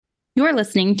You're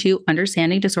listening to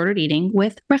Understanding Disordered Eating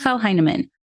with Rachel Heinemann.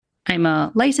 I'm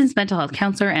a licensed mental health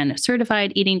counselor and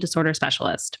certified eating disorder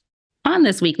specialist. On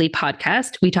this weekly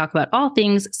podcast, we talk about all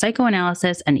things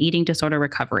psychoanalysis and eating disorder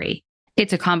recovery.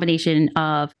 It's a combination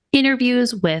of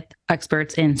interviews with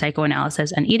experts in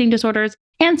psychoanalysis and eating disorders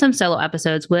and some solo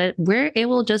episodes where it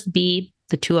will just be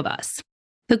the two of us.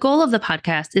 The goal of the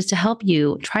podcast is to help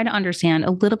you try to understand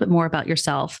a little bit more about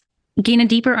yourself, gain a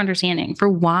deeper understanding for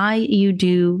why you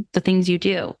do the things you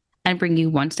do, and bring you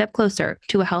one step closer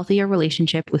to a healthier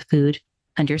relationship with food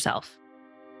and yourself.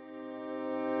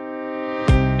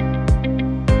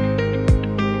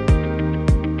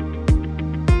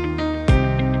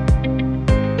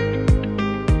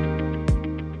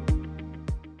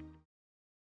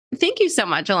 Thank you so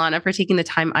much, Alana, for taking the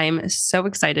time. I am so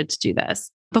excited to do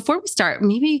this. Before we start,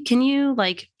 maybe can you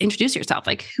introduce yourself?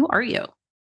 Who are you?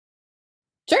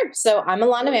 Sure. So I'm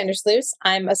Alana Sluys.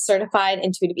 I'm a certified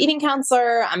intuitive eating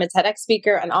counselor. I'm a TEDx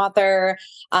speaker, an author.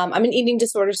 I'm an eating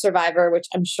disorder survivor, which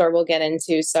I'm sure we'll get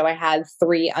into. So I had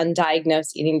 3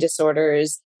 undiagnosed eating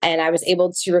disorders, and I was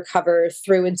able to recover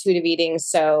through intuitive eating.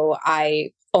 So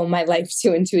I owe my life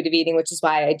to intuitive eating, which is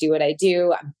why I do what I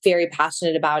do. I'm very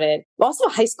passionate about it. I'm also a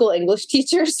high school English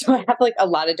teacher, so I have a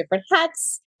lot of different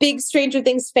hats. Big Stranger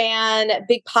Things fan,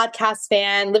 big podcast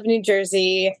fan, live in New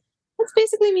Jersey. That's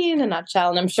basically me in a nutshell.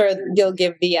 And I'm sure you'll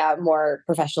give the more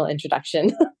professional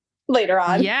introduction later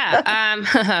on.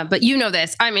 Yeah. But you know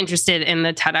this. I'm interested in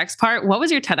the TEDx part. What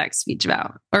was your TEDx speech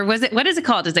about? Or what is it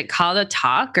called? Is it called a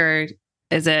talk or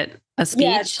is it a speech?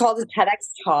 Yeah, it's called a TEDx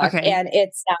talk. Okay. And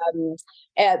it's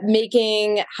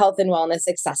making health and wellness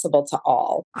accessible to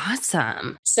all.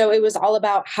 Awesome. So it was all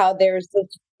about how there's this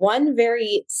one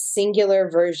very singular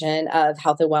version of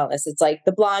health and wellness. It's like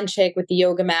the blonde chick with the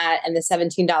yoga mat and the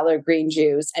 $17 green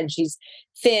juice, and she's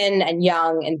thin and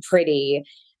young and pretty,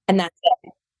 and that's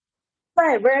it.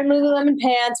 Right, wearing Lululemon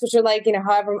pants, which are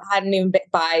however, I don't even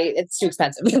buy. It's too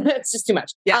expensive. It's just too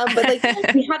much. Yeah. But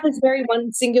we have this very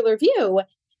one singular view,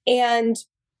 and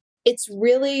it's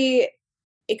really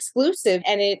exclusive,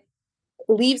 and it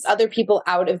leaves other people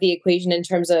out of the equation in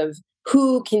terms of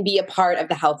who can be a part of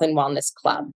the health and wellness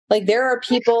club. There are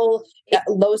people,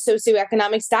 low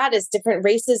socioeconomic status, different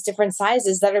races, different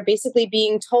sizes, that are basically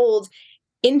being told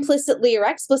implicitly or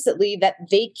explicitly that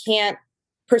they can't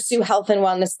pursue health and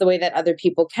wellness the way that other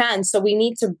people can. So we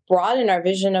need to broaden our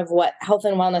vision of what health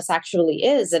and wellness actually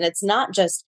is. And it's not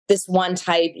just this one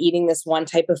type, eating this one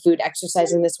type of food,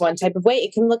 exercising this one type of way.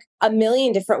 It can look a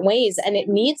million different ways, and it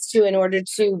needs to in order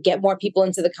to get more people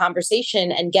into the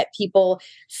conversation and get people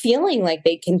feeling like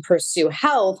they can pursue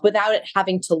health without it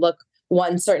having to look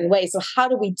one certain way. So how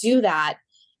do we do that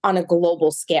on a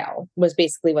global scale was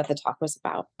basically what the talk was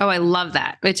about. Oh, I love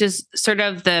that, which is sort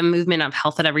of the movement of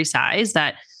health at every size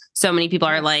that so many people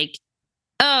are like,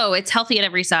 oh, it's healthy at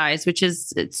every size, which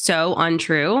is so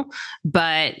untrue.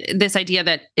 But this idea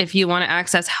that if you want to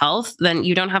access health, then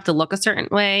you don't have to look a certain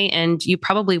way, and you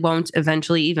probably won't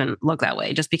eventually even look that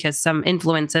way just because some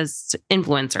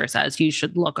influencer says you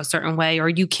should look a certain way or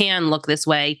you can look this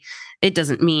way. It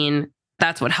doesn't mean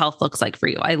that's what health looks like for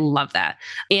you. I love that.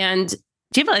 And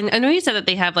do you have, I know you said that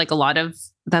they have a lot of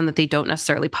them that they don't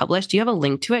necessarily publish. Do you have a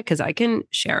link to it? Because I can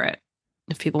share it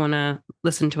if people want to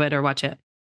listen to it or watch it.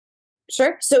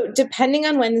 Sure. So depending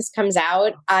on when this comes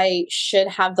out, I should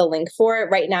have the link for it.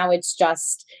 Right now, it's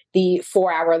just the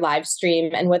 4-hour live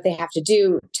stream. And what they have to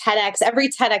do, every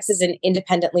TEDx is an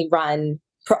independently run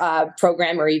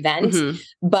program or event.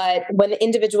 Mm-hmm. But when the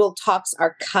individual talks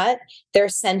are cut, they're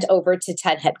sent over to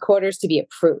TED headquarters to be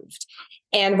approved.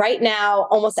 And right now,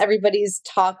 almost everybody's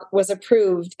talk was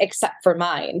approved except for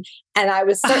mine. And I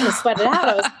was starting to sweat it out.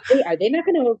 I was like, wait, are they not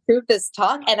going to approve this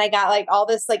talk? And I got all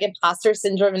this imposter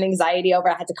syndrome and anxiety over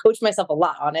it. I had to coach myself a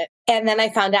lot on it. And then I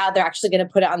found out they're actually going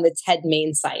to put it on the TED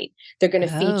main site. They're going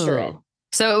to feature it.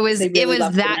 So it was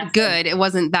that good. It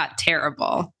wasn't that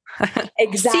terrible.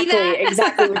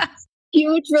 Exactly.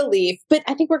 Huge relief. But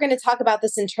I think we're going to talk about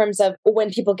this in terms of when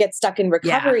people get stuck in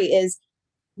recovery is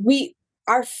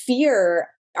our fear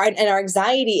and our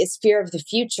anxiety is fear of the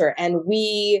future. And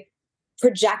we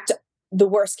project the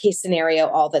worst case scenario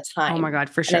all the time. Oh my God,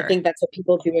 for sure. And I think that's what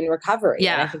people do in recovery.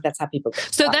 Yeah. And I think that's how people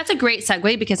get So that's a great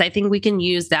segue because I think we can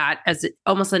use that as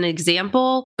almost an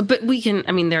example, but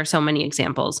there are so many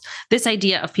examples. This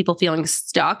idea of people feeling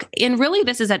stuck, and really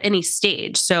this is at any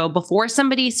stage. So before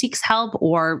somebody seeks help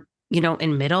or,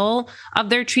 in middle of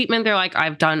their treatment, they're like,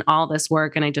 I've done all this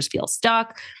work and I just feel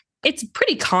stuck. It's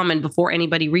pretty common before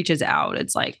anybody reaches out.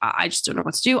 It's like, I just don't know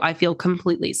what to do. I feel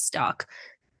completely stuck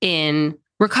in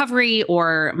recovery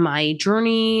or my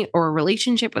journey or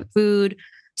relationship with food.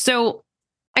 So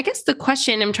I guess the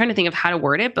question, I'm trying to think of how to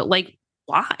word it, but like,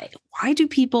 why? Why do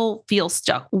people feel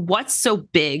stuck? What's so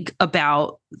big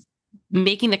about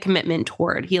making the commitment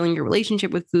toward healing your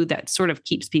relationship with food that sort of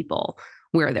keeps people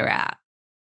where they're at?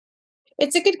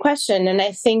 It's a good question. And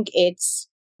I think it's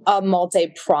a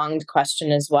multi-pronged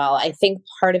question as well. I think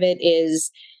part of it is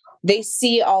they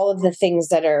see all of the things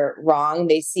that are wrong.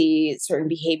 They see certain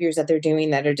behaviors that they're doing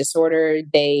that are disordered.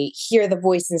 They hear the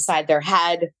voice inside their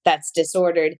head that's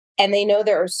disordered. And they know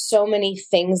there are so many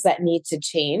things that need to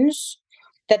change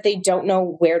that they don't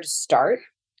know where to start.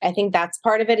 I think that's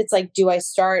part of it. It's like, do I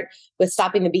start with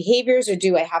stopping the behaviors or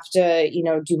do I have to,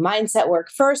 do mindset work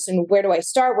first? And where do I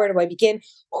start? Where do I begin?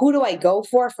 Who do I go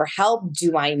for help?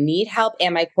 Do I need help?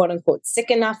 Am I quote unquote sick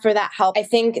enough for that help? I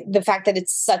think the fact that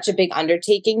it's such a big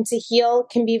undertaking to heal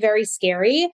can be very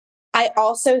scary. I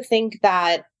also think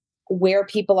that where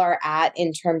people are at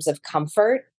in terms of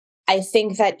comfort, I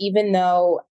think that even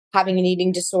though having an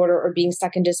eating disorder or being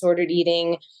stuck in disordered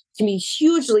eating can be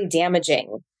hugely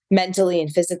damaging mentally and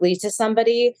physically to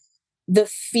somebody, the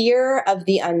fear of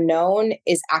the unknown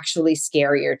is actually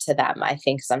scarier to them. I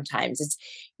think sometimes it's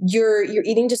your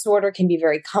eating disorder can be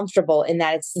very comfortable in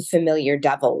that it's the familiar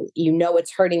devil. You know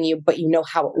it's hurting you, but you know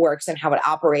how it works and how it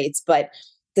operates. But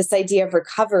this idea of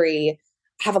recovery,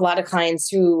 I have a lot of clients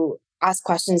who ask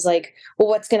questions like, well,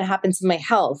 what's going to happen to my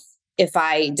health if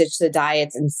I ditch the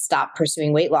diets and stop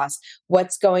pursuing weight loss?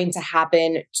 What's going to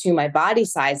happen to my body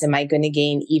size? Am I going to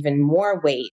gain even more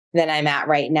weight than I'm at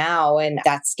right now? And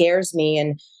that scares me.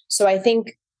 And so I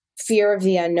think fear of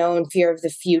the unknown, fear of the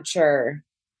future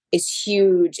is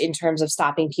huge in terms of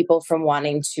stopping people from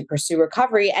wanting to pursue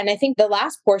recovery. And I think the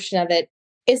last portion of it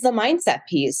is the mindset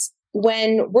piece.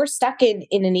 When we're stuck in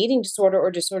an eating disorder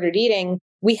or disordered eating,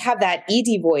 we have that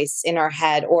ED voice in our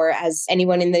head, or as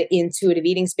anyone in the intuitive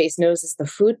eating space knows, as the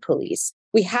food police.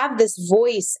 We have this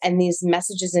voice and these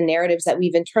messages and narratives that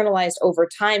we've internalized over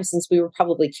time since we were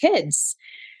probably kids.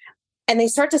 And they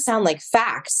start to sound like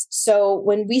facts. So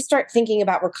when we start thinking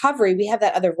about recovery, we have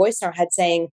that other voice in our head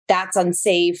saying, that's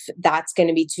unsafe. That's going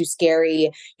to be too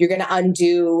scary. You're going to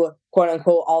undo, quote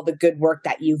unquote, all the good work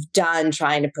that you've done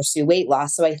trying to pursue weight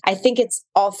loss. So I think it's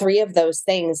all three of those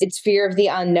things. It's fear of the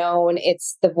unknown.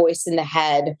 It's the voice in the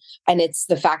head. And it's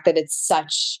the fact that it's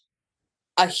such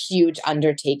a huge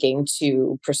undertaking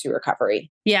to pursue recovery.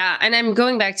 Yeah. And I'm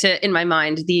going back to, in my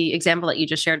mind, the example that you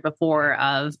just shared before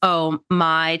of, oh,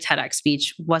 my TEDx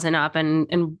speech wasn't up.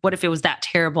 And what if it was that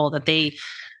terrible that they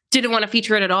didn't want to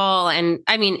feature it at all? And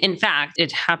I mean, in fact,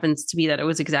 it happens to be that it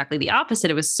was exactly the opposite.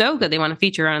 It was so good they want to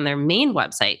feature it on their main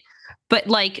website. But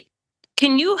like,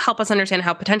 can you help us understand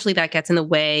how potentially that gets in the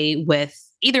way with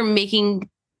either making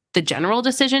the general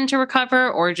decision to recover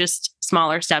or just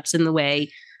smaller steps in the way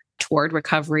toward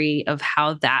recovery, of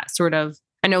how that sort of,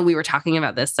 I know we were talking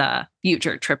about this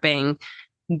future tripping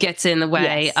gets in the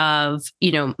way of,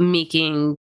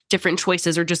 making different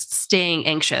choices or just staying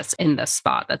anxious in the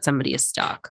spot that somebody is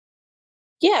stuck?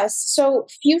 Yes. So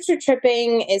future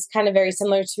tripping is kind of very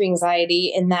similar to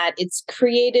anxiety in that it's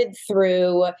created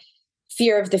through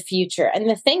fear of the future. And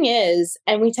the thing is,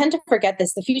 and we tend to forget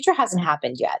this, the future hasn't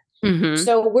happened yet. Mm-hmm.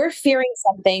 So we're fearing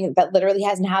something that literally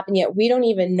hasn't happened yet. We don't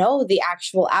even know the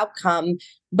actual outcome,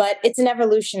 but it's an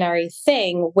evolutionary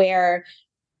thing where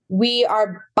we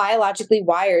are biologically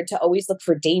wired to always look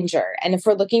for danger. And if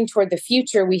we're looking toward the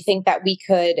future, we think that we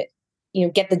could,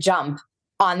 get the jump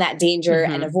on that danger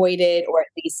and avoid it, or at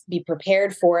least be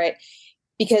prepared for it.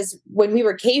 Because when we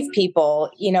were cave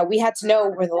people, we had to know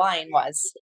where the lion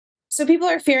was. So people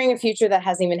are fearing a future that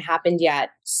hasn't even happened yet.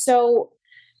 So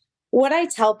what I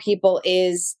tell people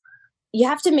is you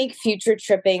have to make future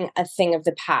tripping a thing of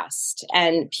the past.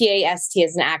 And PAST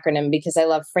is an acronym because I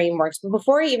love frameworks. But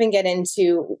before I even get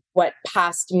into what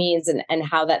past means and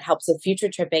how that helps with future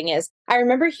tripping is, I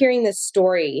remember hearing this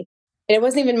story, and it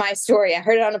wasn't even my story. I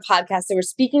heard it on a podcast. They were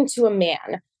speaking to a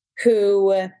man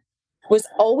who was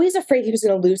always afraid he was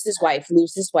going to lose his wife. And he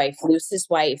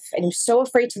was so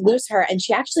afraid to lose her. And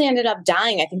she actually ended up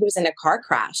dying. I think it was in a car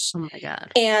crash. Oh my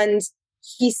God. And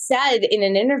he said in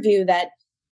an interview that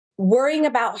worrying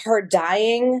about her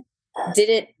dying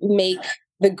didn't make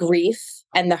the grief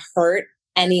and the hurt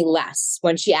any less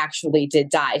when she actually did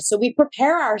die. So we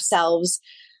prepare ourselves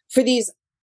for these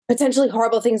potentially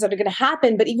horrible things that are going to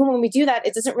happen. But even when we do that,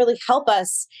 it doesn't really help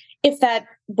us if that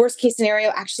worst case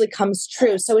scenario actually comes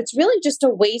true. So it's really just a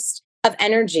waste of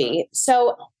energy.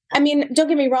 So, I mean, don't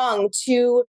get me wrong,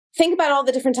 to think about all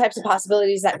the different types of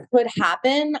possibilities that could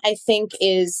happen, I think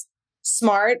is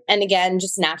smart. And again,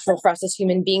 just natural for us as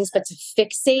human beings, but to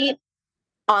fixate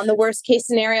on the worst case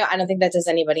scenario, I don't think that does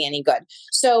anybody any good.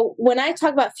 So when I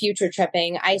talk about future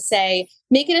tripping, I say,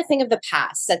 make it a thing of the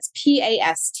past. That's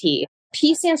PAST.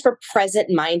 P stands for present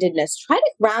mindedness. Try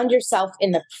to ground yourself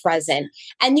in the present.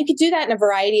 And you could do that in a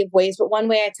variety of ways. But one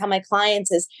way I tell my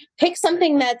clients is pick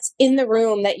something that's in the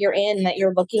room that you're in, that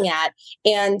you're looking at,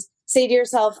 and say to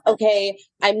yourself, okay,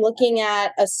 I'm looking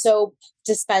at a soap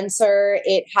dispenser.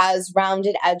 It has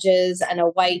rounded edges and a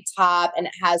white top, and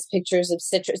it has pictures of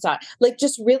citrus on. Like,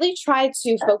 just really try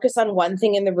to focus on one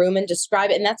thing in the room and describe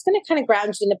it. And that's going to kind of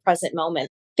ground you in the present moment.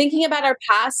 Thinking about our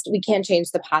past, we can't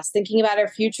change the past. Thinking about our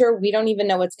future, we don't even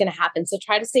know what's going to happen. So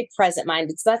try to stay present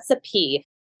minded. So that's the P.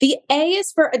 The A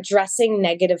is for addressing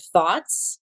negative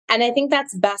thoughts. And I think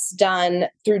that's best done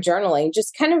through journaling,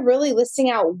 just kind of really listing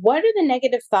out what are the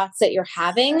negative thoughts that you're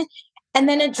having, and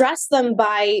then address them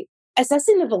by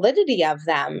assessing the validity of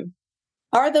them.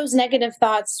 Are those negative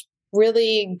thoughts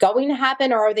really going to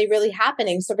happen, or are they really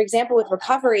happening? So for example, with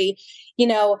recovery,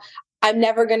 I'm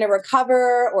never going to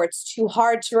recover, or it's too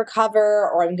hard to recover,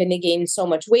 or I'm going to gain so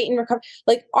much weight in recovery.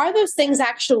 Like, are those things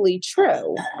actually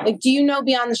true? Like, do you know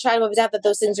beyond the shadow of a doubt that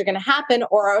those things are going to happen,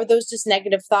 or are those just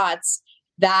negative thoughts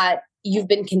that you've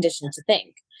been conditioned to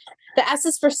think? The S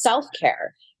is for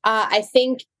self-care. I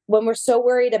think when we're so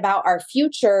worried about our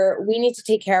future, we need to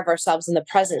take care of ourselves in the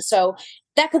present. So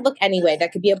that could look any way.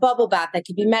 That could be a bubble bath. That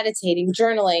could be meditating,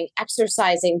 journaling,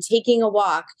 exercising, taking a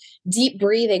walk, deep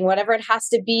breathing, whatever it has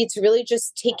to be to really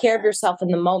just take care of yourself in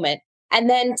the moment. And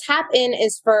then tap in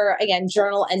is for, again,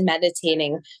 journal and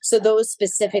meditating. So those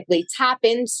specifically tap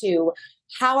into,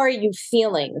 how are you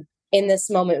feeling in this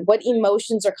moment? What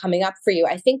emotions are coming up for you?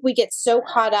 I think we get so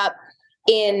caught up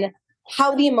in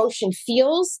how the emotion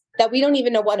feels that we don't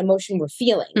even know what emotion we're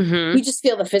feeling. Mm-hmm. We just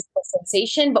feel the physical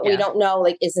sensation, but we don't know,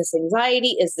 like, is this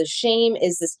anxiety? Is this shame?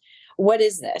 What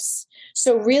is this?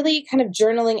 So really kind of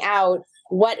journaling out,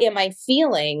 what am I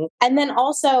feeling? And then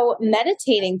also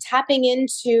meditating, tapping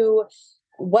into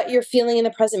what you're feeling in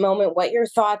the present moment, what your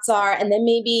thoughts are, and then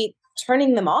maybe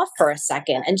turning them off for a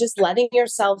second and just letting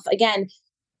yourself, again,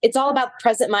 it's all about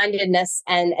present mindedness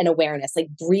and awareness, like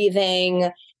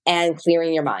breathing and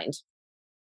clearing your mind.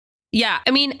 Yeah.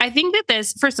 I mean, I think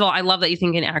that first of all, I love that you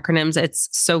think in acronyms. It's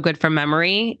so good for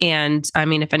memory. And I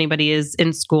mean, if anybody is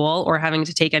in school or having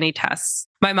to take any tests,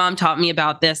 my mom taught me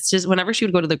about this. Just whenever she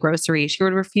would go to the grocery, she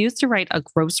would refuse to write a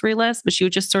grocery list, but she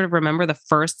would just sort of remember the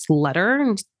first letter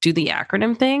and do the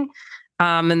acronym thing.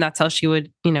 And that's how she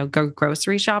would, go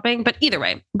grocery shopping. But either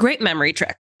way, great memory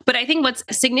trick. But I think what's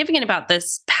significant about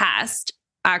this PAST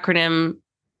acronym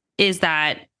is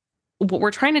that what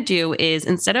we're trying to do is,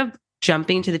 instead of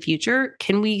jumping to the future,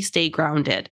 can we stay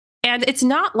grounded? And it's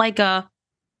not like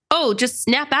just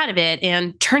snap out of it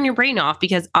and turn your brain off,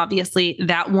 because obviously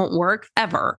that won't work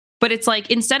ever. But it's like,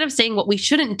 instead of saying what we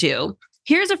shouldn't do,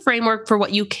 here's a framework for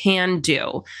what you can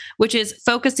do, which is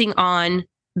focusing on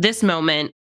this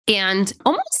moment, and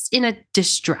almost in a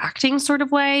distracting sort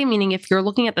of way. Meaning, if you're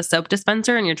looking at the soap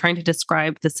dispenser and you're trying to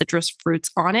describe the citrus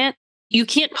fruits on it, you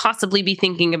can't possibly be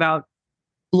thinking about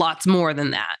lots more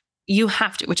than that. You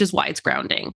have to, which is why it's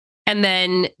grounding. And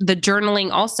then the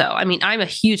journaling also. I mean, I'm a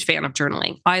huge fan of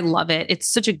journaling. I love it.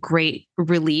 It's such a great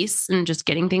release and just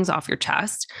getting things off your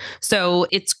chest. So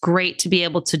it's great to be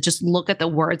able to just look at the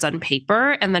words on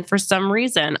paper. And then for some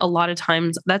reason, a lot of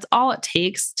times that's all it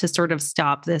takes to sort of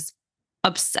stop this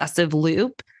obsessive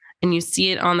loop. And you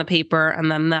see it on the paper,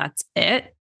 and then that's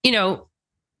it.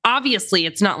 Obviously,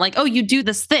 it's not like, oh, you do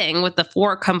this thing with the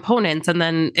 4 components and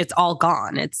then it's all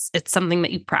gone. It's something that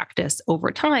you practice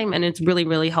over time, and it's really,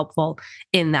 really helpful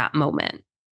in that moment.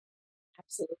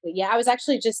 Absolutely. Yeah, I was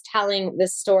actually just telling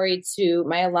this story to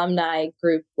my alumni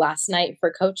group last night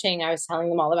for coaching. I was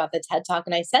telling them all about the TED Talk,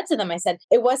 and I said to them,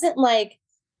 it wasn't like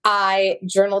I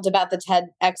journaled about the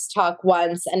TEDx talk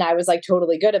once and I was like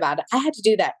totally good about it. I had to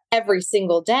do that every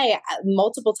single day,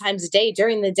 multiple times a day.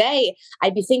 During the day,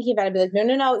 I'd be thinking about it. I'd be like,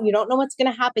 no, you don't know what's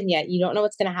going to happen yet. You don't know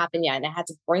what's going to happen yet. And I had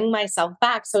to bring myself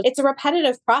back. So it's a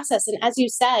repetitive process. And as you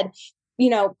said,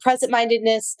 present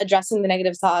mindedness, addressing the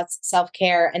negative thoughts,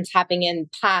 self-care, and tapping in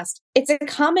past. It's a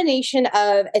combination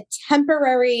of a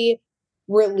temporary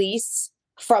release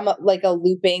from like a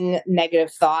looping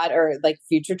negative thought or like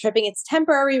future tripping. It's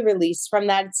temporary release from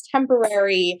that. It's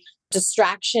temporary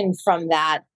distraction from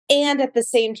that. And at the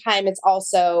same time, it's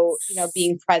also,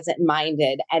 being present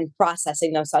minded and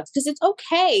processing those thoughts, because it's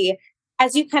okay,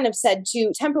 as you kind of said,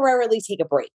 to temporarily take a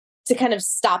break, to kind of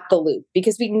stop the loop,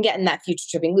 because we can get in that future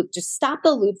tripping loop. Just stop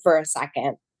the loop for a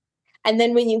second. And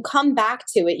then when you come back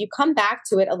to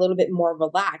it, a little bit more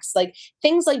relaxed. Like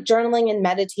things like journaling and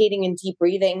meditating and deep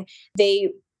breathing, they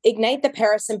ignite the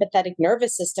parasympathetic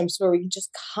nervous system so where we can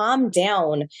just calm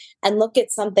down and look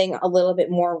at something a little bit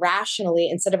more rationally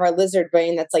instead of our lizard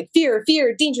brain that's like fear,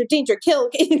 fear, danger, danger, kill.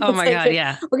 Oh my God,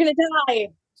 yeah. We're going to die.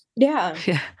 Yeah.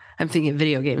 Yeah. I'm thinking of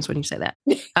video games when you say that.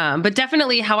 But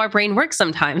definitely how our brain works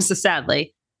sometimes, so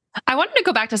sadly. I wanted to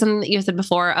go back to something that you said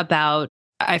before about,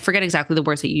 I forget exactly the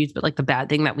words that you used, but like the bad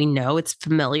thing that we know, it's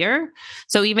familiar.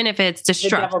 So even if it's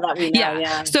destructive, the devil that we know,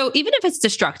 yeah. So even if it's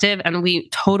destructive and we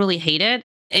totally hate it,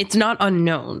 it's not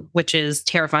unknown, which is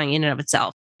terrifying in and of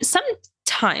itself.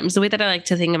 Sometimes the way that I like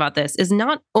to think about this is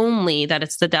not only that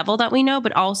it's the devil that we know,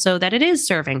 but also that it is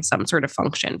serving some sort of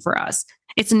function for us.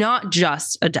 It's not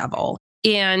just a devil.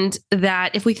 And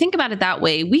that if we think about it that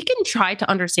way, we can try to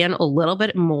understand a little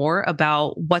bit more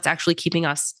about what's actually keeping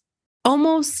us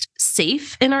almost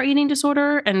safe in our eating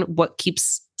disorder and what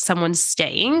keeps someone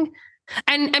staying.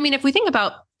 And I mean, if we think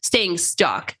about staying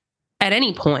stuck at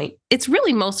any point, it's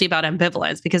really mostly about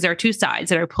ambivalence because there are two sides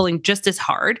that are pulling just as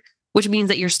hard, which means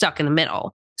that you're stuck in the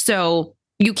middle. So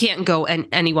you can't go in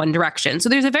any one direction. So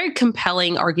there's a very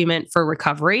compelling argument for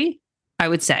recovery, I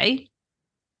would say.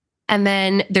 And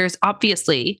then there's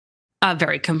obviously a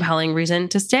very compelling reason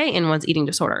to stay in one's eating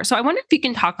disorder. So I wonder if you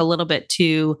can talk a little bit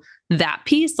to that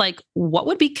piece, like what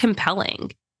would be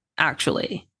compelling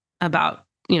actually about,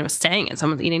 staying in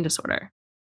someone's eating disorder?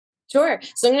 Sure.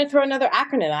 So I'm going to throw another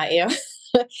acronym at you.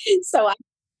 so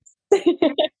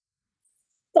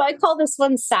I call this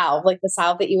one salve, like the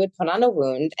salve that you would put on a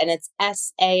wound, and it's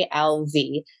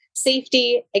SALV.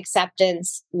 Safety,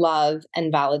 acceptance, love,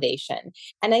 and validation.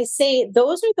 And I say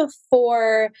those are the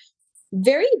 4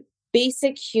 very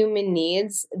basic human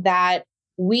needs that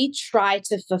we try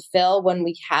to fulfill when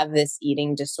we have this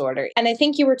eating disorder. And I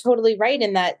think you were totally right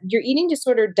in that your eating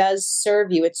disorder does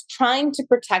serve you. It's trying to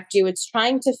protect you. It's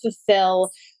trying to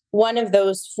fulfill one of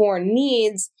those 4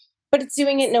 needs, but it's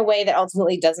doing it in a way that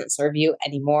ultimately doesn't serve you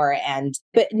anymore.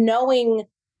 But knowing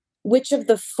which of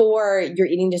the 4 your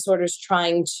eating disorder is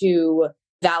trying to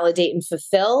validate and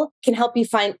fulfill can help you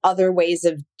find other ways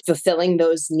of fulfilling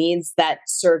those needs that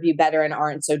serve you better and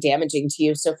aren't so damaging to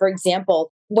you. So for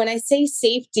example, when I say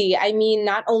safety, I mean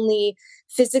not only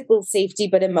physical safety,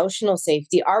 but emotional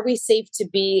safety. Are we safe to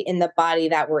be in the body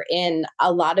that we're in?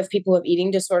 A lot of people with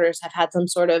eating disorders have had some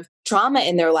sort of trauma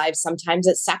in their lives. Sometimes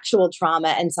it's sexual trauma,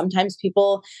 and sometimes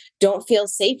people don't feel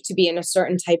safe to be in a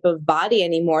certain type of body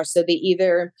anymore. So they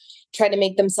either try to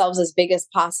make themselves as big as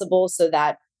possible so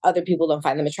that other people don't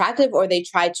find them attractive, or they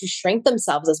try to shrink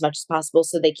themselves as much as possible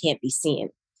so they can't be seen.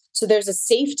 So there's a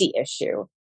safety issue.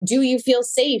 Do you feel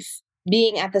safe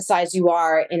being at the size you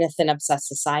are in a thin, obsessed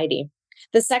society?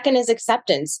 The second is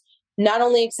acceptance. Not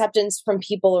only acceptance from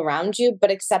people around you, but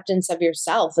acceptance of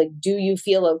yourself. Like, do you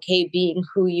feel okay being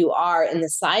who you are in the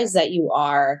size that you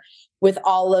are with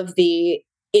all of the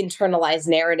internalized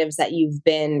narratives that you've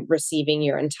been receiving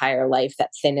your entire life,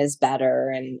 that thin is better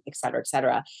and et cetera, et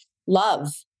cetera.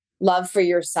 Love for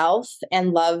yourself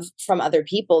and love from other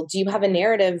people. Do you have a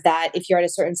narrative that if you're at a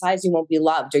certain size, you won't be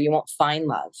loved or you won't find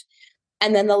love?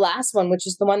 And then the last one, which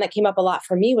is the one that came up a lot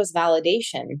for me, was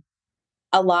validation.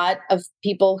 A lot of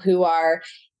people who are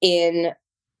in,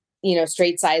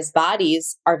 straight sized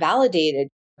bodies are validated.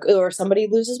 Or somebody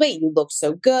loses weight. You look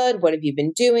so good. What have you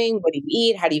been doing? What do you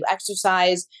eat? How do you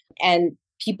exercise? And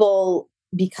people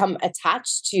become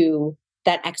attached to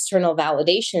that external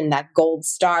validation, that gold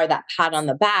star, that pat on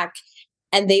the back.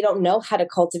 And they don't know how to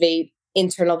cultivate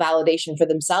internal validation for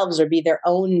themselves or be their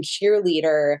own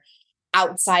cheerleader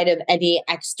outside of any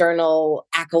external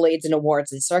accolades and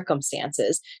awards and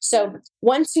circumstances. So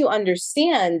once you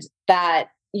understand that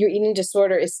your eating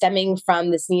disorder is stemming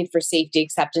from this need for safety,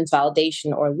 acceptance,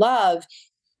 validation, or love,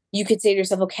 you could say to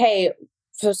yourself, okay,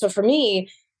 so for me,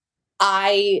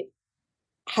 I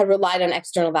had relied on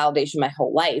external validation my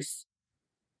whole life.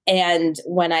 And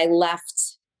when I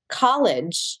left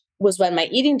college was when my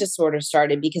eating disorder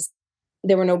started because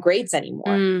there were no grades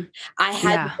anymore. I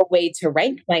had no way to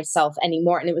rank myself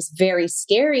anymore. And it was very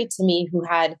scary to me, who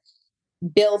had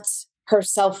built her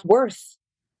self-worth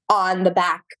on the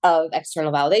back of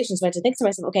external validation. So I had to think to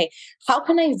myself, okay, how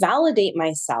can I validate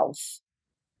myself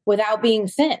without being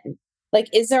thin? Like,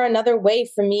 is there another way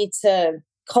for me to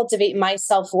cultivate my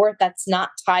self-worth that's not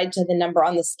tied to the number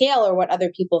on the scale or what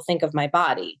other people think of my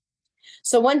body?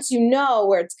 So once you know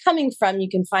where it's coming from, you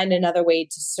can find another way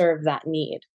to serve that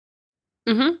need.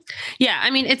 Mm-hmm. Yeah.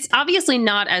 I mean, it's obviously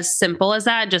not as simple as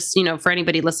that. Just, for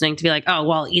anybody listening to be like, oh,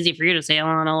 well, easy for you to say,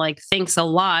 Alana, like, thanks a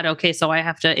lot. Okay. So I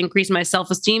have to increase my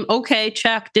self-esteem. Okay.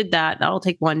 Check. Did that. That'll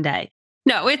take one day.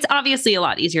 No, it's obviously a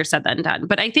lot easier said than done.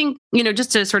 But I think,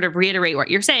 just to sort of reiterate what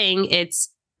you're saying,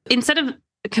 it's instead of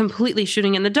completely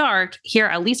shooting in the dark. Here,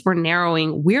 at least we're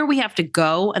narrowing where we have to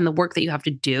go and the work that you have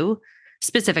to do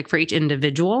specific for each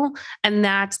individual. And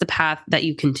that's the path that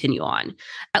you continue on.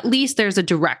 At least there's a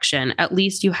direction. At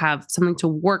least you have something to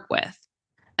work with.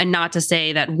 And not to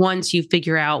say that once you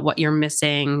figure out what you're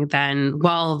missing, then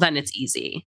it's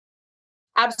easy.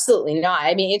 Absolutely not.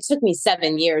 I mean, it took me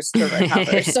 7 years to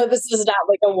recover. So this was not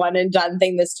like a one and done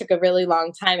thing. This took a really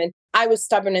long time. And I was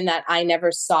stubborn in that I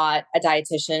never sought a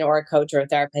dietitian or a coach or a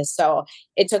therapist. So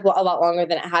it took a lot longer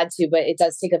than it had to, but it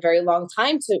does take a very long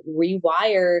time to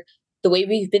rewire the way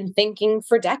we've been thinking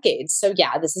for decades. So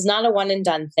yeah, this is not a one and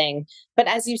done thing. But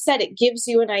as you said, it gives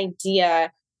you an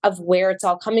idea of where it's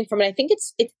all coming from. And I think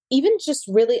it's even just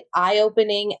really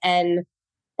eye-opening and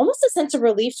almost a sense of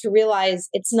relief to realize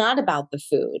it's not about the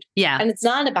food. Yeah. And it's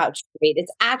not about weight.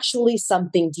 It's actually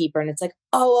something deeper. And it's like,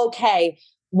 oh, okay,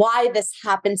 why this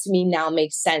happened to me now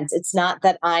makes sense. It's not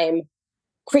that I'm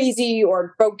crazy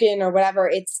or broken or whatever.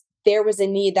 It's there was a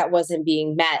need that wasn't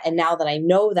being met. And now that I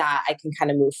know that, I can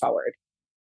kind of move forward.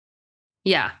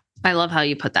 Yeah. I love how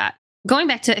you put that. Going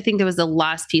back to, I think there was the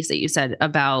last piece that you said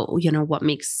about, what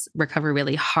makes recovery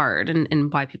really hard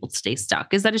and why people stay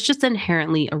stuck is that it's just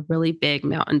inherently a really big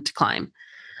mountain to climb.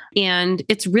 And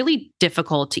it's really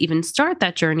difficult to even start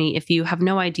that journey if you have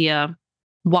no idea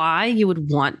why you would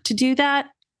want to do that.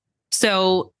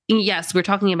 So yes, we're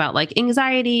talking about like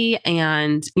anxiety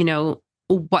and,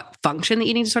 what function the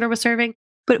eating disorder was serving.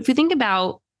 But if you think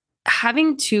about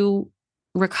having to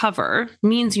recover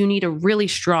means you need a really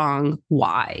strong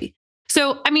why.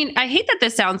 So, I mean, I hate that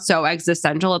this sounds so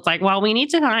existential. It's like, well, we need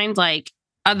to find like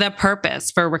the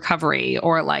purpose for recovery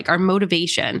or like our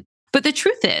motivation. But the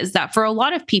truth is that for a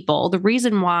lot of people, not the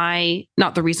reason why,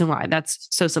 that's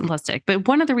so simplistic, but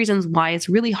one of the reasons why it's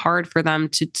really hard for them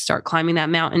to start climbing that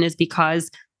mountain is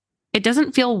because it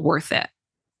doesn't feel worth it.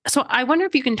 So I wonder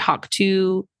if you can talk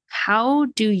to how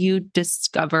do you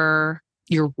discover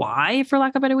your why, for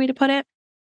lack of a better way to put it?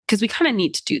 Because we kind of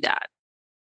need to do that.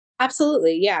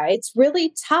 Absolutely. Yeah. It's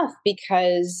really tough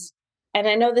because, and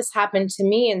I know this happened to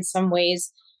me in some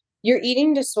ways, your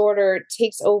eating disorder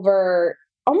takes over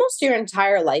almost your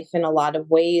entire life in a lot of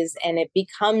ways, and it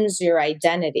becomes your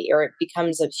identity, or it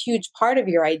becomes a huge part of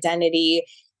your identity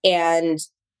and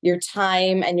your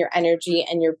time and your energy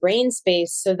and your brain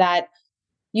space, so that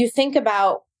you think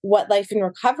about what life in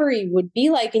recovery would be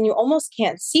like, and you almost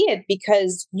can't see it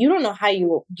because you don't know how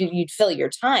you'd fill your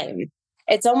time.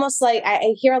 It's almost like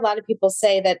I hear a lot of people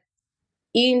say that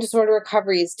eating disorder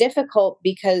recovery is difficult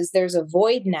because there's a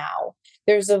void now.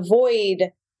 There's a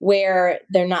void where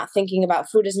they're not thinking about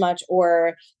food as much,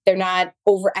 or they're not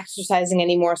over exercising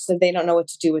anymore, so they don't know what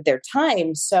to do with their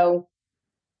time. So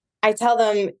I tell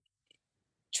them,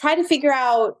 try to figure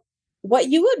out what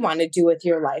you would want to do with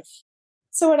your life.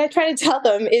 So what I try to tell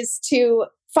them is to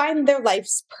find their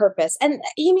life's purpose. And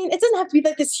it doesn't have to be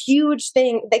like this huge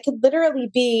thing. That could literally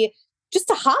be just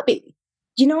a hobby.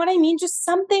 You know what I mean? Just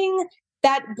something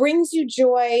that brings you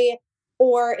joy,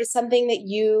 or is something that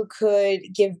you could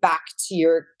give back to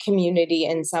your community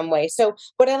in some way. So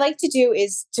what I like to do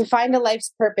is to find a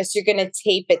life's purpose, you're going to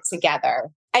tape it together.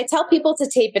 I tell people to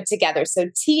tape it together. So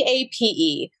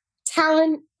TAPE,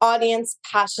 talent, audience,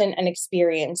 passion, and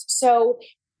experience. So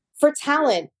for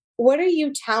talent, what are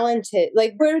you talented?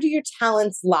 Like, where do your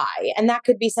talents lie? And that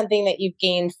could be something that you've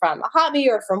gained from a hobby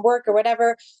or from work or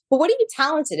whatever. But what are you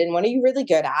talented in? What are you really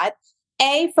good at?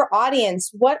 A, for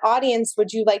audience, what audience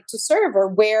would you like to serve, or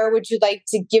where would you like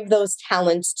to give those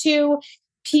talents to?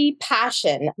 P,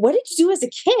 passion. What did you do as a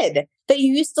kid that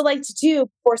you used to like to do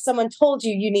before someone told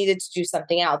you you needed to do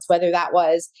something else, whether that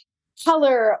was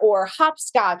color or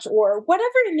hopscotch or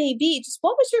whatever it may be? Just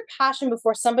what was your passion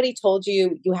before somebody told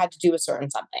you you had to do a certain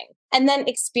something? And then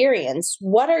experience.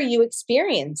 What are you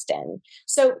experienced in?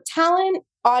 So talent,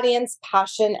 audience,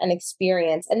 passion, and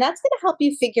experience. And that's going to help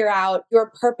you figure out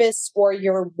your purpose or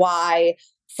your why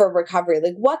for recovery.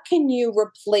 Like, what can you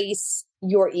replace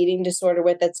your eating disorder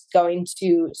with that's going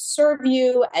to serve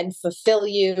you and fulfill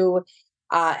you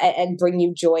and bring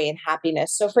you joy and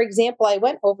happiness? So for example, I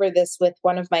went over this with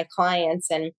one of my clients,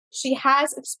 and she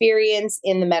has experience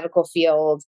in the medical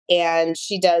field, and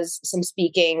she does some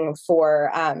speaking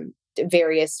for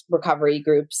various recovery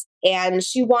groups, and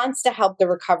she wants to help the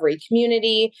recovery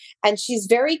community. And she's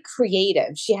very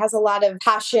creative. She has a lot of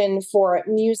passion for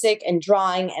music and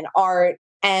drawing and art,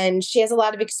 and she has a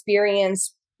lot of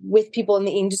experience with people in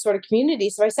the eating disorder community.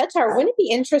 So I said to her, wouldn't it be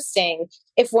interesting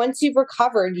if once you've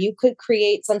recovered, you could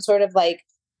create some sort of like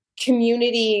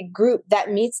community group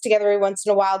that meets together every once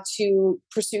in a while to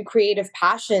pursue creative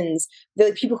passions.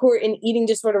 The people who are in eating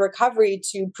disorder recovery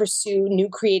to pursue new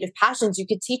creative passions. You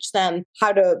could teach them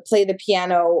how to play the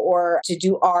piano or to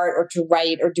do art or to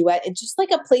write or duet. It's just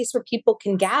like a place where people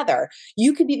can gather.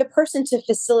 You could be the person to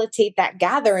facilitate that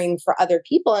gathering for other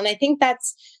people. And I think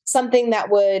that's something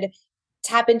that would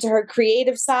tap into her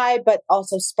creative side, but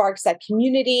also sparks that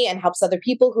community and helps other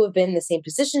people who have been in the same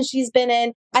position she's been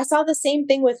in. I saw the same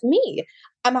thing with me.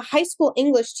 I'm a high school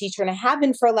English teacher and I have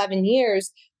been for 11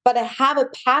 years, but I have a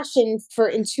passion for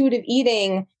intuitive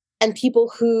eating and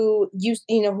people who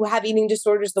who have eating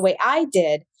disorders the way I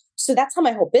did. So that's how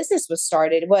my whole business was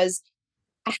started. Was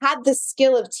I had this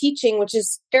skill of teaching, which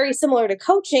is very similar to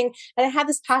coaching. And I had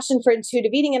this passion for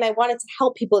intuitive eating and I wanted to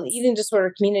help people in the eating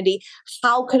disorder community.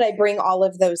 How could I bring all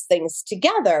of those things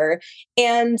together?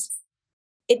 And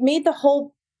it made the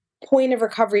whole point of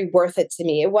recovery worth it to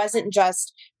me. It wasn't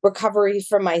just recovery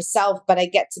for myself, but I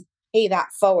get to pay that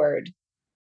forward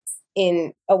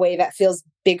in a way that feels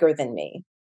bigger than me.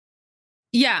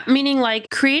 Yeah, meaning like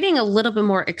creating a little bit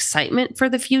more excitement for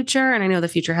the future. And I know the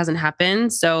future hasn't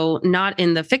happened. So not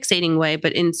in the fixating way,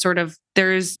 but in sort of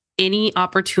there's any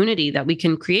opportunity that we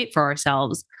can create for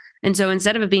ourselves. And so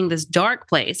instead of it being this dark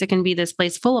place, it can be this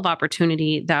place full of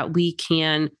opportunity that we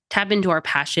can tap into our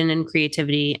passion and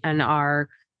creativity and our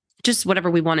just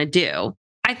whatever we want to do.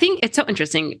 I think it's so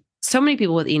interesting. So many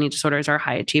people with eating disorders are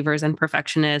high achievers and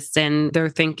perfectionists, and they're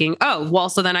thinking, oh, well,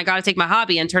 so then I got to take my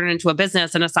hobby and turn it into a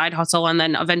business and a side hustle. And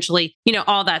then eventually,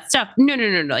 all that stuff. No.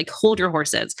 Like, hold your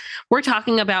horses. We're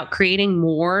talking about creating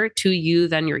more to you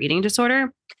than your eating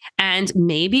disorder. And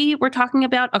maybe we're talking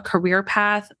about a career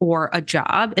path or a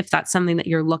job, if that's something that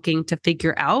you're looking to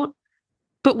figure out.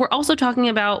 But we're also talking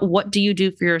about what do you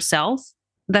do for yourself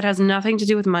that has nothing to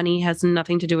do with money, has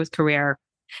nothing to do with career.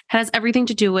 Has everything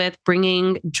to do with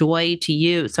bringing joy to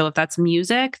you. So if that's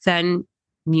music, then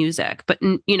music, but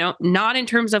not in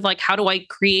terms of like, how do I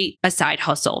create a side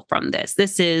hustle from this?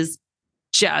 This is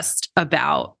just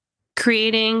about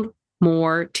creating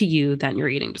more to you than your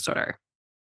eating disorder.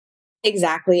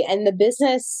 Exactly. And the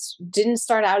business didn't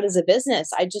start out as a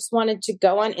business. I just wanted to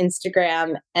go on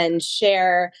Instagram and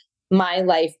share my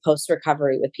life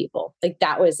post-recovery with people. Like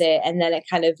that was it. And then it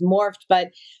kind of morphed.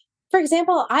 But for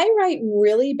example, I write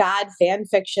really bad fan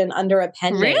fiction under a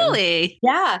pen name. Really?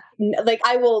 Yeah. Like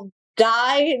I will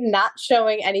die not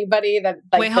showing anybody that.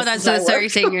 Like, wait, hold on. So you're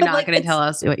saying you're not like, going to tell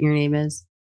us what your name is?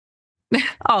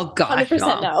 Oh gosh.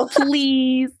 100% no.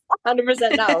 Please.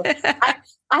 100% no.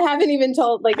 I haven't even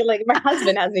told, like my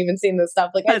husband hasn't even seen this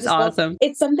stuff. Like, that's awesome.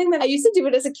 It's something that I used to do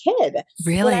it as a kid.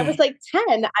 Really? When I was like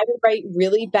 10, I would write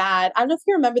really bad. I don't know if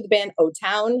you remember the band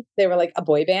O-Town. They were like a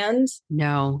boy band.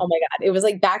 No. Oh my God. It was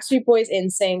like Backstreet Boys,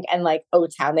 NSYNC, and like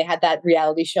O-Town. They had that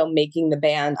reality show Making the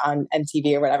Band on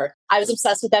MTV or whatever. I was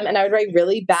obsessed with them and I would write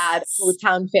really bad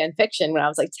O-Town fan fiction when I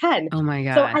was like 10. Oh my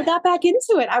God. So I got back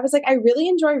into it. I was like, I really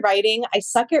enjoy writing. I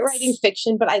suck at writing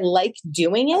fiction, but I like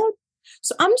doing it.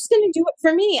 So I'm just going to do it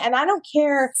for me. And I don't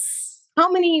care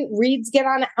how many reads get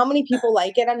on it, how many people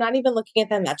like it. I'm not even looking at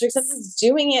the metrics. I'm just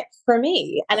doing it for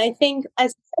me. And I think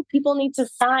as people need to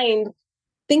find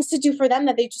things to do for them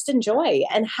that they just enjoy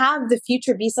and have the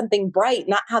future be something bright,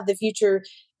 not have the future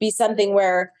be something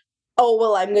where, oh,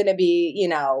 well, I'm going to be,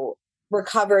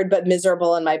 recovered but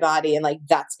miserable in my body. And like,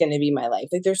 that's going to be my life.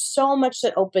 Like there's so much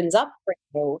that opens up for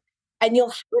you and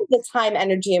you'll have the time,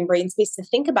 energy, and brain space to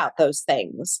think about those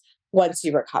things once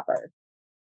you recover.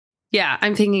 Yeah,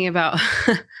 I'm thinking about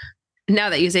now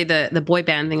that you say the boy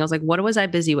band thing, I was like, what was I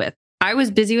busy with? I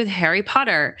was busy with Harry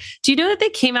Potter. Do you know that they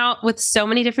came out with so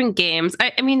many different games?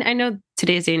 I mean, I know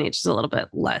today's day and age is a little bit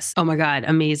less. Oh my God,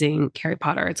 amazing Harry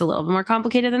Potter. It's a little bit more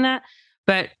complicated than that.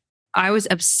 But I was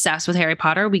obsessed with Harry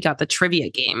Potter. We got the trivia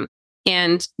game.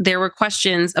 And there were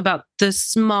questions about the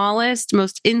smallest,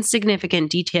 most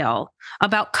insignificant detail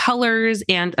about colors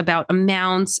and about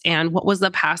amounts and what was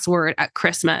the password at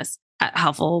Christmas at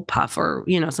Hufflepuff or,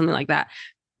 something like that.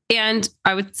 And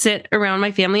I would sit around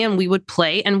my family and we would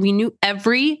play and we knew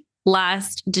every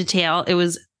last detail. It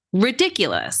was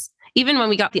ridiculous. Even when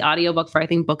we got the audiobook for, I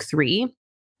think, book 3,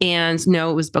 and no,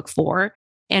 it was book 4.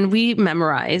 And we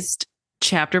memorized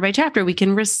chapter by chapter. We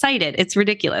can recite it. It's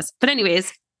ridiculous. But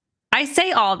anyways, I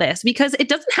say all this because it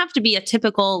doesn't have to be a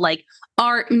typical like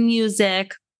art,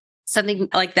 music, something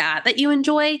like that you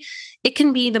enjoy. It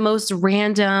can be the most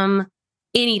random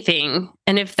anything.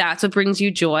 And if that's what brings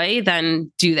you joy,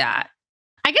 then do that.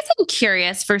 I guess I'm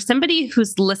curious for somebody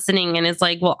who's listening and is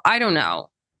like, well, I don't know,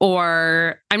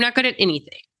 or I'm not good at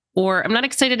anything, or I'm not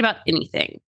excited about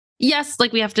anything. Yes,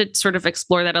 like we have to sort of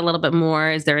explore that a little bit more.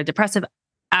 Is there a depressive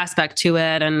aspect to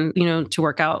it? And, to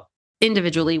work out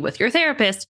individually with your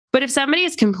therapist. But if somebody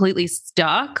is completely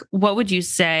stuck, what would you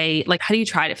say? Like, how do you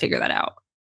try to figure that out?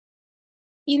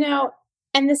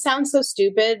 And this sounds so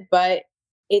stupid, but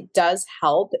it does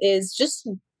help is just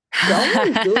go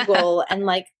on Google and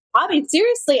Bobby,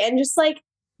 seriously, and just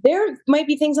there might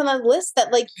be things on the list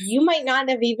that you might not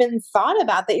have even thought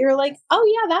about that you're like, oh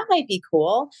yeah, that might be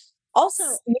cool. Also,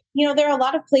 there are a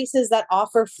lot of places that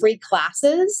offer free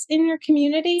classes in your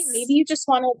community. Maybe you just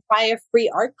want to try a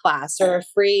free art class or a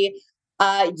free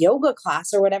yoga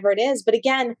class or whatever it is. But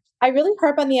again, I really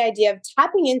harp on the idea of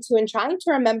tapping into and trying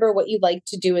to remember what you liked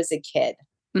to do as a kid,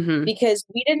 because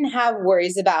we didn't have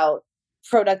worries about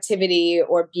productivity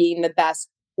or being the best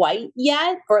quite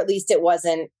yet, or at least it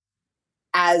wasn't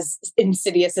as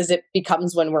insidious as it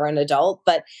becomes when we're an adult.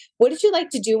 But what did you like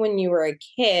to do when you were a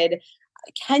kid?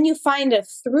 Can you find a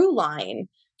through line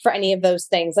for any of those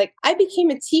things? I became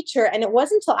a teacher, and it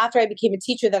wasn't until after I became a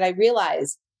teacher that I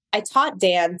realized I taught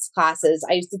dance classes.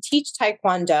 I used to teach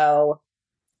Taekwondo.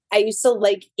 I used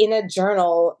to in a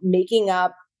journal making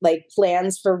up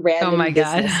plans for random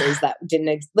businesses that didn't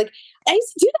exist. I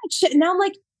used to do that shit. And now I'm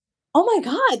like, oh my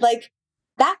God,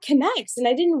 that connects. And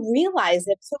I didn't realize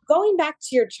it. So going back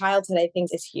to your childhood, I think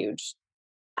is huge.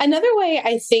 Another way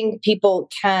I think people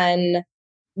can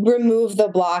remove the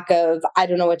block of, I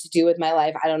don't know what to do with my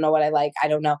life. I don't know what I like. I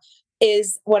don't know,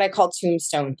 is what I call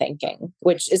tombstone thinking,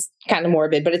 which is kind of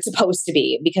morbid, but it's supposed to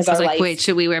be because our life. Wait,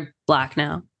 should we wear black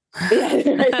now?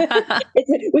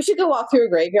 We should go walk through a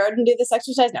graveyard and do this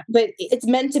exercise now. But it's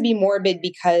meant to be morbid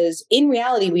because in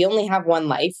reality, we only have one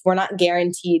life. We're not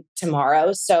guaranteed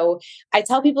tomorrow. So I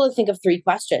tell people to think of 3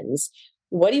 questions.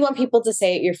 What do you want people to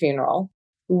say at your funeral?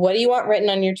 What do you want written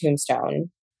on your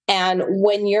tombstone? And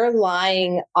when you're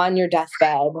lying on your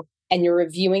deathbed and you're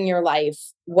reviewing your life,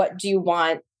 what do you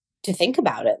want to think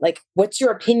about it? What's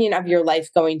your opinion of your life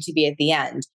going to be at the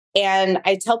end? And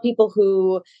I tell people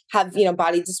who have,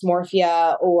 body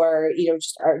dysmorphia or,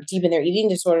 just are deep in their eating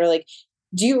disorder,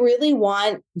 do you really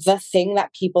want the thing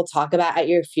that people talk about at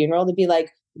your funeral to be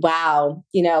like, wow,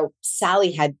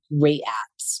 Sally had great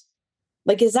abs?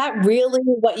 Is that really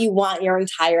what you want your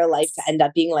entire life to end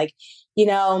up being like?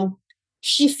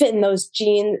 She fit in those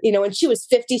jeans, when she was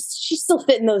 50, she still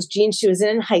fit in those jeans she was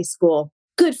in high school.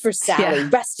 Good for Sally. Yeah.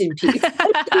 Rest in peace.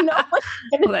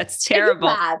 Well, that's terrible.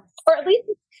 Or at least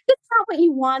that's not what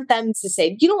you want them to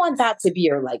say. You don't want that to be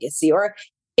your legacy. Or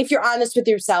if you're honest with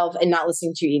yourself and not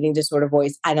listening to your eating disorder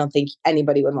voice, I don't think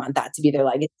anybody would want that to be their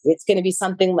legacy. It's going to be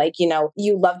something like,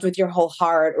 you loved with your whole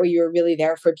heart, or you were really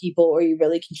there for people, or you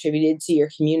really contributed to your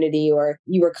community, or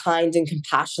you were kind and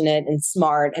compassionate and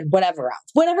smart and whatever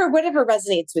else, whatever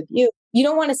resonates with you. You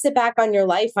don't want to sit back on your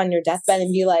life on your deathbed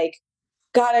and be like,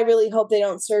 God, I really hope they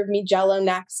don't serve me Jell-O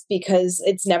next because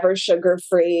it's never sugar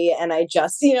free. And I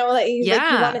just, you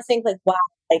want to think wow,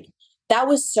 that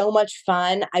was so much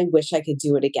fun. I wish I could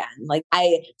do it again.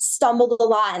 I stumbled a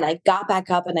lot and I got back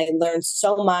up and I learned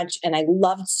so much and I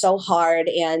loved so hard,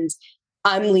 and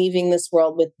I'm leaving this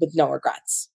world with no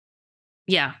regrets.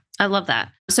 Yeah, I love that.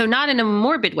 So not in a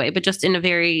morbid way, but just in a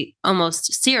very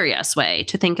almost serious way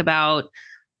to think about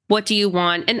what do you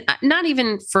want? And not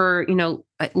even for,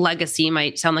 legacy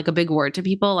might sound like a big word to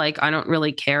people. I don't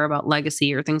really care about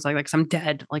legacy or things like that because I'm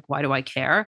dead. Why do I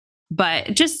care? But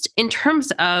just in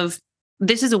terms of,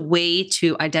 this is a way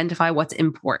to identify what's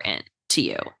important to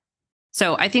you.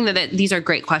 So I think that these are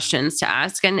great questions to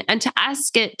ask and to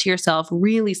ask it to yourself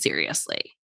really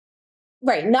seriously.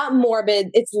 Right. Not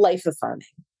morbid. It's life affirming,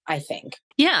 I think.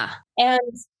 Yeah. And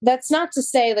that's not to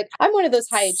say I'm one of those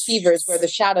high achievers where the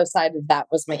shadow side of that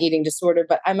was my eating disorder,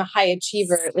 but I'm a high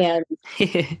achiever. And,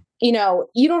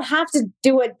 you don't have to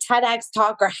do a TEDx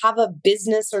talk or have a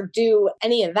business or do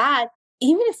any of that.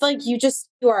 Even if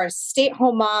you are a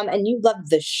stay-at-home mom and you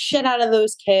loved the shit out of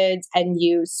those kids and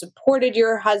you supported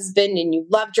your husband and you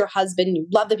loved your husband, you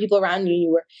loved the people around you,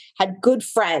 you had good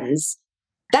friends,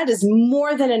 that is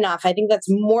more than enough. I think that's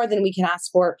more than we can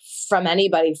ask for from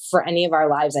anybody for any of our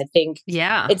lives. I think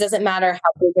it doesn't matter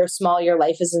how big or small your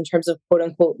life is in terms of quote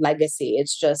unquote legacy.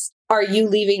 It's just, are you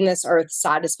leaving this earth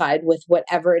satisfied with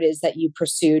whatever it is that you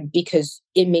pursued because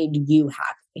it made you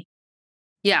happy?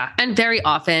 Yeah. And very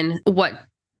often what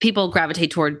people gravitate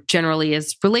toward generally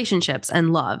is relationships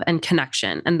and love and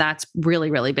connection. And that's really,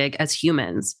 really big as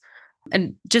humans.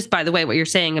 And just by the way, what you're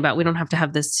saying about we don't have to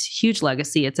have this huge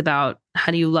legacy. It's about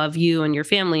how do you love you and your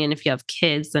family? And if you have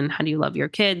kids, then how do you love your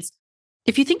kids?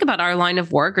 If you think about our line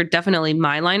of work, or definitely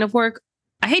my line of work,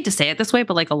 I hate to say it this way,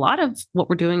 but a lot of what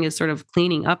we're doing is sort of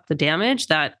cleaning up the damage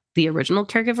that the original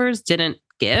caregivers didn't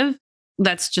give.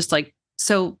 That's just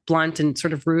so blunt and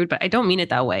sort of rude, but I don't mean it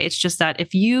that way. It's just that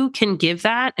if you can give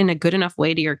that in a good enough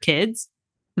way to your kids,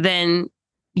 then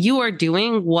you are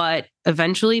doing what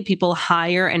eventually people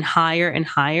hire and hire and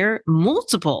hire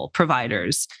multiple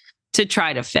providers to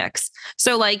try to fix.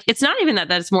 So like, it's not even that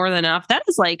that's more than enough. That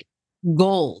is like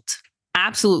gold,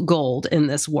 absolute gold in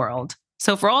this world.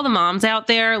 So for all the moms out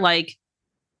there, like,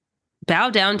 bow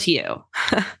down to you.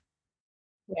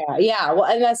 Yeah. Well,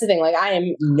 and that's the thing. Like, I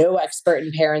am no expert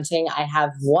in parenting. I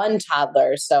have one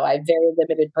toddler, so I have very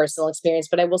limited personal experience.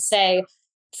 But I will say,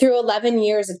 through 11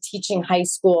 years of teaching high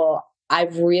school,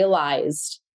 I've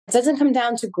realized it doesn't come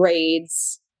down to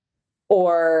grades,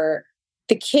 or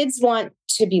the kids want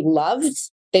to be loved.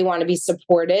 They want to be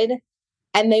supported,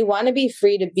 and they want to be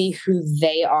free to be who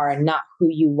they are, not who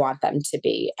you want them to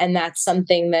be. And that's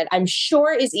something that I'm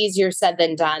sure is easier said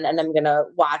than done. And I'm going to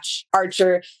watch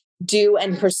Archer do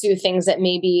and pursue things that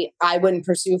maybe I wouldn't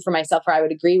pursue for myself or I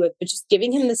would agree with, but just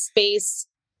giving him the space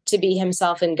to be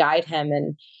himself and guide him.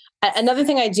 And another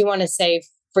thing I do want to say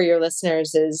for your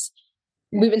listeners is,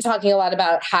 we've been talking a lot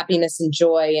about happiness and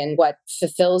joy and what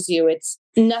fulfills you. It's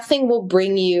nothing will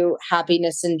bring you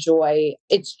happiness and joy.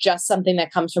 It's just something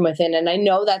that comes from within. And I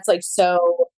know that's like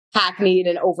so hackneyed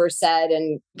and oversaid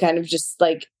and kind of just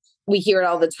like, we hear it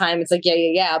all the time. It's like,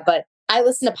 yeah. But I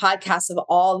listen to podcasts of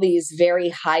all these very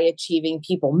high achieving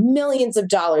people, millions of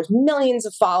dollars, millions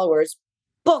of followers,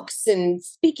 books and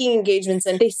speaking engagements.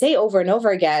 And they say over and over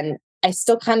again, I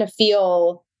still kind of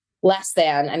feel less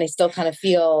than, and I still kind of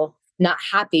feel not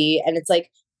happy. And it's like,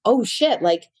 oh shit,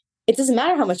 like, it doesn't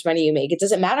matter how much money you make. It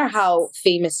doesn't matter how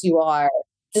famous you are.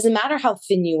 It doesn't matter how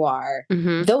thin you are.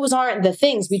 Mm-hmm. Those aren't the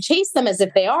things. We chase them as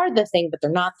if they are the thing, but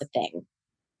they're not the thing.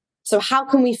 So how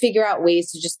can we figure out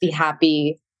ways to just be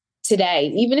happy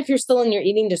today? Even if you're still in your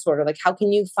eating disorder, like, how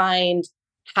can you find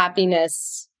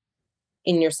happiness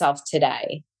in yourself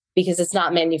today? Because it's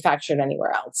not manufactured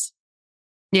anywhere else.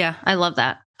 Yeah, I love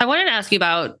that. I wanted to ask you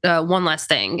about one last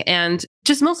thing, and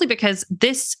just mostly because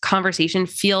this conversation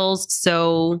feels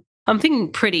so, I'm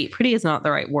thinking pretty is not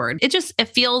the right word. It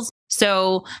feels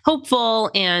so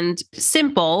hopeful and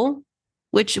simple,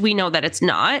 which we know that it's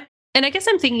not. And I guess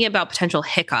I'm thinking about potential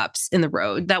hiccups in the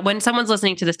road, that when someone's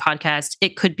listening to this podcast,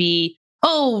 it could be,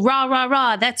 oh,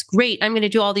 rah, that's great, I'm going to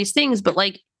do all these things. But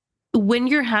like, when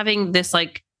you're having this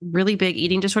like really big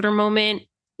eating disorder moment,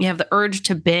 you have the urge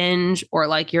to binge, or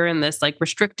like you're in this like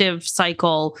restrictive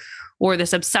cycle, or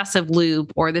this obsessive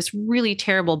loop, or this really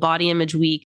terrible body image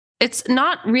week. It's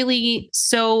not really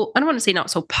so, I don't want to say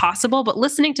not so possible, but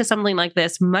listening to something like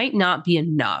this might not be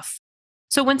enough.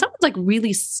 So when someone's like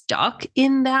really stuck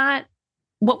in that,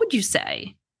 what would you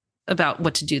say about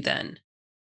what to do then?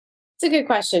 It's a good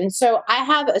question. So I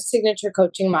have a signature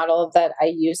coaching model that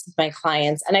I use with my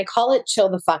clients, and I call it chill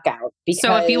the fuck out. Because,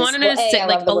 so if you wanted to sit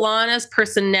like Alana's Alana's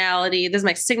personality, this is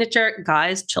my signature,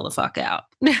 guys, chill the fuck out.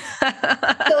 Chill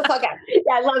the fuck out. Yeah,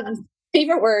 I love it.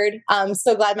 Favorite word.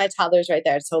 So glad my toddler's right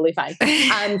there. It's totally fine.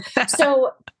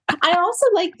 So I also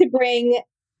like to bring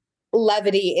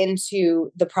levity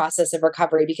into the process of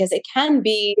recovery, because it can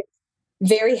be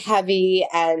very heavy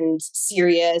and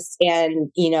serious.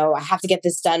 And, I have to get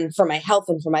this done for my health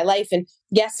and for my life. And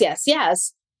yes.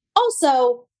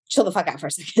 Also, chill the fuck out for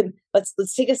a second.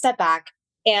 Let's take a step back.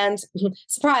 And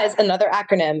surprise, another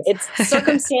acronym. It's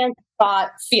circumstance,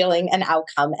 thought, feeling, and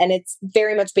outcome. And it's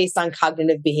very much based on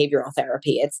cognitive behavioral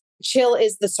therapy. It's chill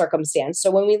is the circumstance.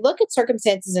 So when we look at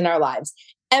circumstances in our lives,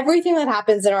 everything that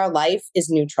happens in our life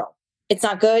is neutral. It's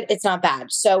not good. It's not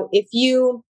bad. So if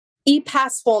you eat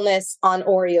past fullness on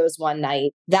Oreos one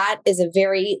night, that is a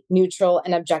very neutral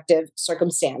and objective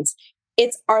circumstance.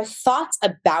 It's our thoughts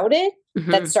about it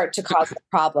that start to cause the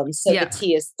problem. So the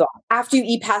T is thought. After you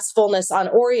eat past fullness on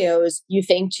Oreos, you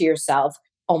think to yourself,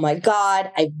 oh my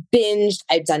God, I've binged.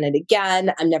 I've done it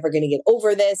again. I'm never going to get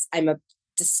over this. I'm a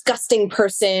disgusting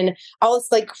person. All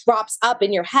this like crops up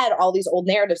in your head. All these old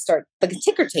narratives start like a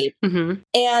ticker tape.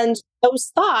 And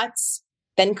those thoughts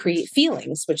then create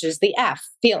feelings, which is the F,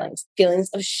 feelings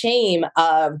of shame,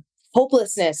 of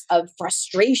hopelessness, of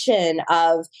frustration,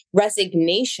 of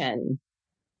resignation.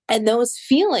 And those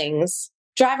feelings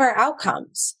drive our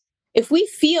outcomes. If we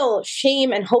feel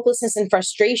shame and hopelessness and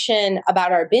frustration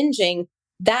about our binging,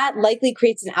 that likely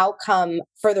creates an outcome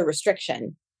for the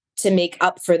restriction to make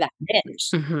up for that binge.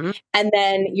 And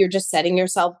then you're just setting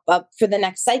yourself up for the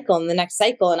next cycle and the next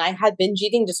cycle. And I had binge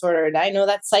eating disorder, and I know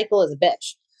that cycle is a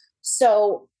bitch.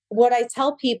 So what I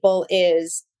tell people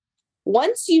is,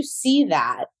 once you see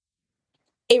that,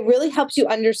 it really helps you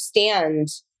understand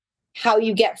how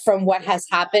you get from what has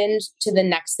happened to the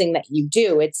next thing that you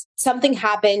do. It's something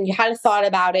happened, you had a thought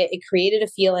about it, it created a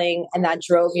feeling, and that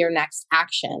drove your next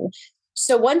action.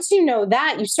 So once you know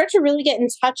that, you start to really get in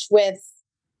touch with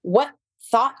what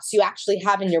thoughts you actually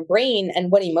have in your brain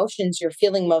and what emotions you're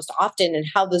feeling most often and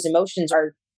how those emotions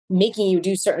are making you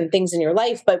do certain things in your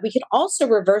life. But we can also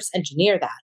reverse engineer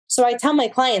that. So I tell my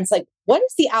clients, like, what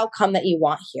is the outcome that you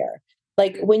want here?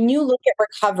 Like, when you look at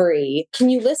recovery, can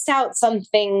you list out some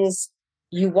things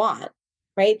you want?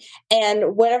 Right.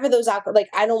 And whatever those outcomes, like,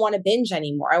 I don't want to binge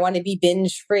anymore. I want to be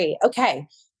binge free. Okay.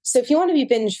 So if you want to be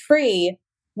binge free,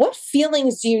 what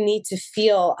feelings do you need to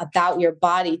feel about your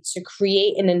body to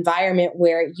create an environment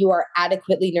where you are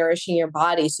adequately nourishing your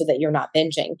body so that you're not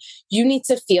binging? You need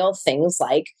to feel things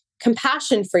like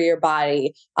compassion for your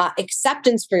body,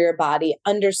 acceptance for your body,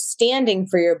 understanding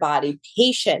for your body,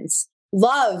 patience,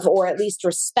 love, or at least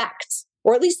respect,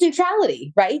 or at least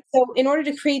neutrality, right? So in order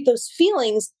to create those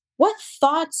feelings, what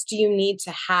thoughts do you need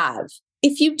to have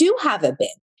if you do have a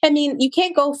binge? I mean, you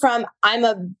can't go from I'm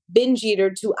a binge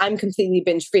eater to I'm completely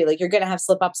binge free. Like, you're going to have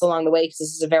slip ups along the way because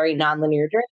this is a very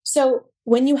nonlinear journey. So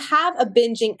when you have a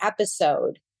binging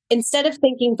episode, instead of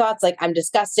thinking thoughts like I'm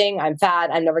disgusting, I'm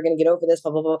fat, I'm never going to get over this,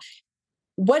 blah, blah, blah,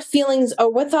 what feelings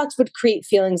or what thoughts would create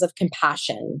feelings of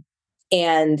compassion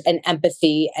and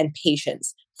empathy and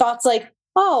patience? Thoughts like,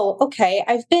 oh, okay,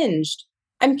 I've binged.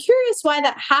 I'm curious why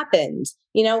that happened.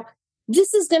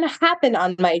 This is going to happen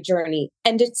on my journey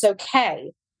and it's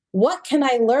okay. What can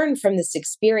I learn from this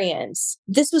experience?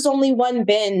 This was only one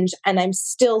binge and I'm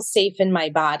still safe in my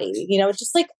body.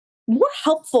 Just like more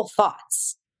helpful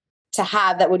thoughts to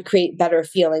have that would create better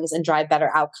feelings and drive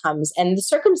better outcomes. And the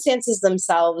circumstances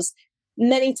themselves,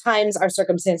 many times our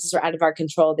circumstances are out of our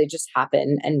control. They just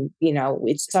happen. And,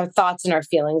 it's our thoughts and our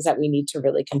feelings that we need to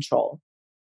really control.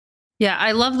 Yeah,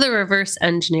 I love the reverse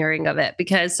engineering of it,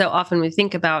 because so often we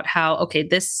think about how, okay,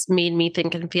 this made me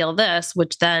think and feel this,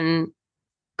 which then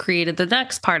created the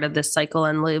next part of this cycle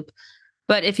and loop.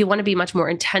 But if you want to be much more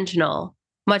intentional,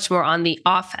 much more on the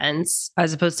offense,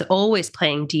 as opposed to always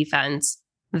playing defense,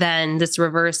 then this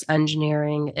reverse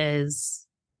engineering is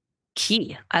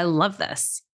key. I love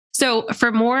this. So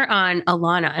for more on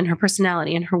Alana and her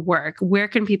personality and her work, where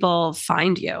can people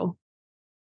find you?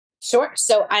 Sure.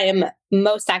 So I am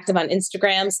most active on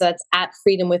Instagram. So that's at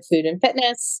Freedom with Food and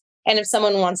Fitness. And if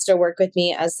someone wants to work with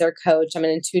me as their coach, I'm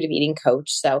an intuitive eating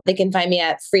coach. So they can find me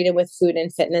at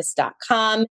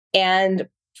freedomwithfoodandfitness.com. And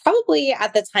probably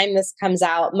at the time this comes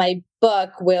out, my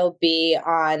book will be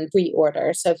on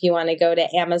pre-order. So if you want to go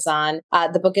to Amazon,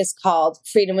 the book is called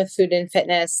Freedom with Food and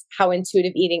Fitness, How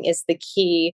Intuitive Eating is the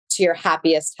Key to Your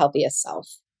Happiest, Healthiest Self.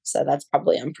 So that's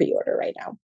probably on pre-order right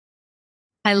now.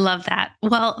 I love that.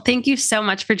 Well, thank you so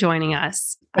much for joining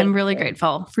us. I'm really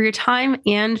grateful for your time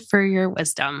and for your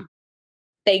wisdom.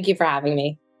 Thank you for having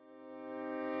me.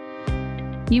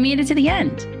 You made it to the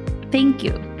end. Thank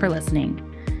you for listening.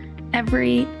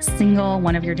 Every single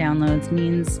one of your downloads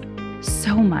means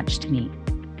so much to me.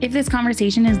 If this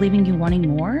conversation is leaving you wanting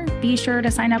more, be sure to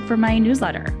sign up for my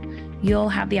newsletter. You'll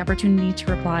have the opportunity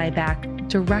to reply back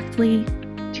directly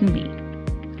to me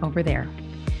over there.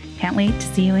 Can't wait to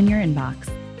see you in your inbox.